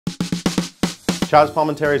Chaz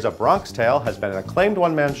Palminteri's A Bronx Tale has been an acclaimed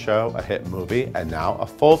one-man show, a hit movie, and now a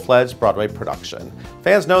full-fledged Broadway production.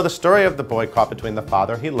 Fans know the story of the boy caught between the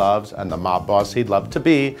father he loves and the mob boss he'd love to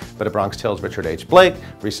be, but A Bronx Tale's Richard H. Blake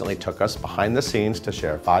recently took us behind the scenes to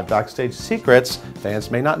share 5 backstage secrets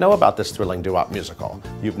fans may not know about this thrilling doo-wop musical.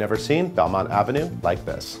 You've never seen Belmont Avenue like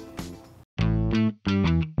this.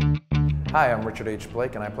 Hi, I'm Richard H.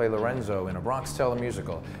 Blake and I play Lorenzo in A Bronx Tale, the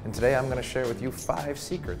musical. And today I'm going to share with you 5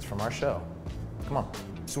 secrets from our show. Come on.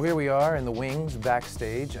 So here we are in the wings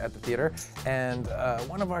backstage at the theater, and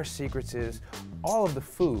one of our secrets is all of the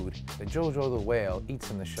food that Jojo the Whale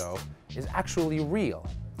eats in the show is actually real.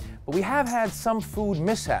 But we have had some food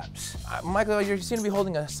mishaps. Michael, you seem to be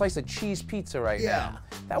holding a slice of cheese pizza right now.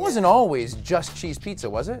 That wasn't always just cheese pizza,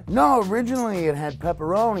 was it? No, originally it had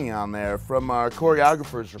pepperoni on there from our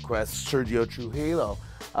choreographer's request, Sergio Trujillo.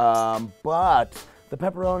 But the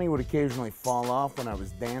pepperoni would occasionally fall off when I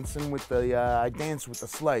was dancing with the, I danced with the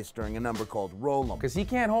slice during a number called Roll 'em. Because he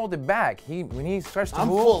can't hold it back. When he starts to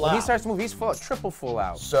move, he's full, triple full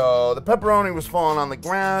out. So the pepperoni was falling on the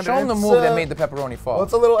ground. Show him the move that made the pepperoni fall. Well,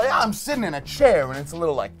 it's a little, I'm sitting in a chair and it's a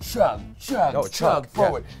little like chug, chug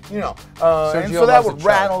forward, you know. And so that would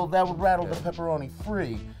rattle the pepperoni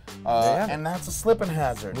free. And that's a slipping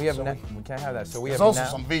hazard. We can't have that. So there's also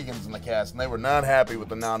some vegans in the cast, and they were not happy with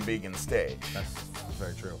the non-vegan stage. That's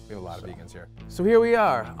very true. We have a lot of vegans here. So here we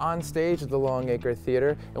are on stage at the Longacre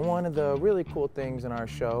Theater, and one of the really cool things in our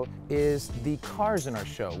show is the cars in our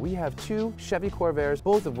show. We have 2 Chevy Corvairs,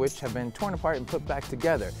 both of which have been torn apart and put back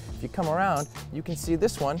together. If you come around, you can see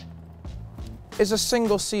this one is a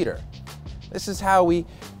single-seater. This is how we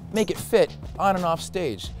make it fit on and off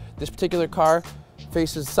stage. This particular car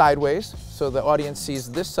faces sideways, so the audience sees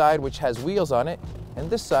this side, which has wheels on it, and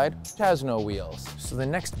this side, which has no wheels. So the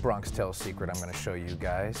next Bronx Tale secret I'm going to show you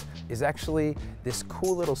guys is actually this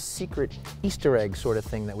cool little secret Easter egg sort of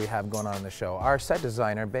thing that we have going on in the show. Our set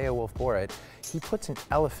designer, Beowulf Boret, he puts an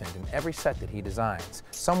elephant in every set that he designs,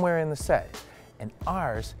 somewhere in the set. And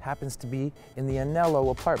ours happens to be in the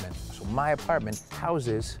Anello apartment. So my apartment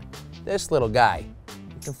houses this little guy.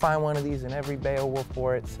 You can find one of these in every Beowulf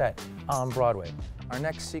Boret set on Broadway. Our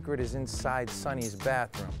next secret is inside Sonny's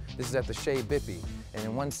bathroom. This is at the Shea Bippy. And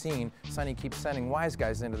in one scene, Sonny keeps sending wise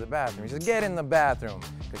guys into the bathroom. He says, get in the bathroom,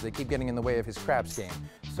 because they keep getting in the way of his craps game.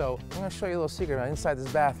 So I'm going to show you a little secret inside this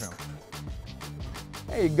bathroom.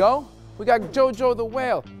 There you go. We got Jojo the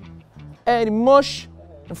Whale, Eddie Mush,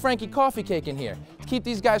 and Frankie Coffee Cake in here. To keep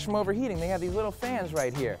these guys from overheating, they have these little fans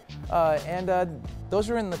right here. Those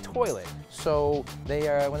are in the toilet. So they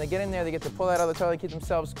when they get in there, they get to pull out of the toilet and keep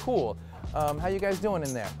themselves cool. How you guys doing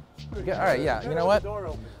in there? All right, yeah, you know what?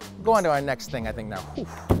 Go on to our next thing, I think, now. Whew.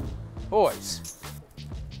 Boys.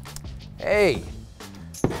 Hey.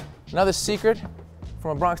 Another secret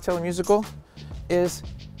from A Bronx Tale musical is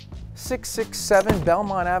 667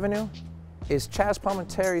 Belmont Avenue is Chaz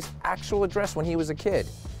Palminteri's actual address when he was a kid.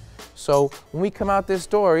 So when we come out this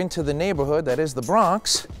door into the neighborhood that is the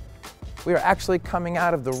Bronx, we are actually coming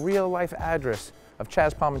out of the real-life address of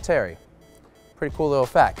Chaz Palminteri. Pretty cool little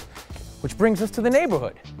fact. Which brings us to the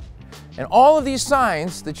neighborhood. And all of these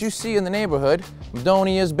signs that you see in the neighborhood,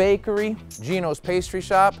 Madonia's Bakery, Gino's Pastry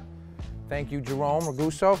Shop, thank you Jerome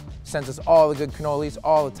Raguso, sends us all the good cannolis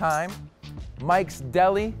all the time, Mike's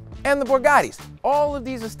Deli, and the Borgatti's. All of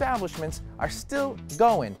these establishments are still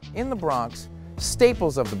going in the Bronx,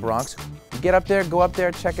 staples of the Bronx. You get up there, go up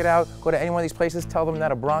there, check it out, go to any one of these places, tell them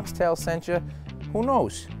that A Bronx Tale sent you. Who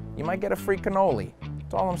knows? You might get a free cannoli.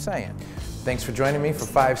 That's all I'm saying. Thanks for joining me for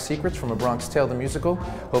 5 secrets from A Bronx Tale the musical.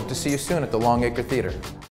 Hope to see you soon at the Longacre Theater.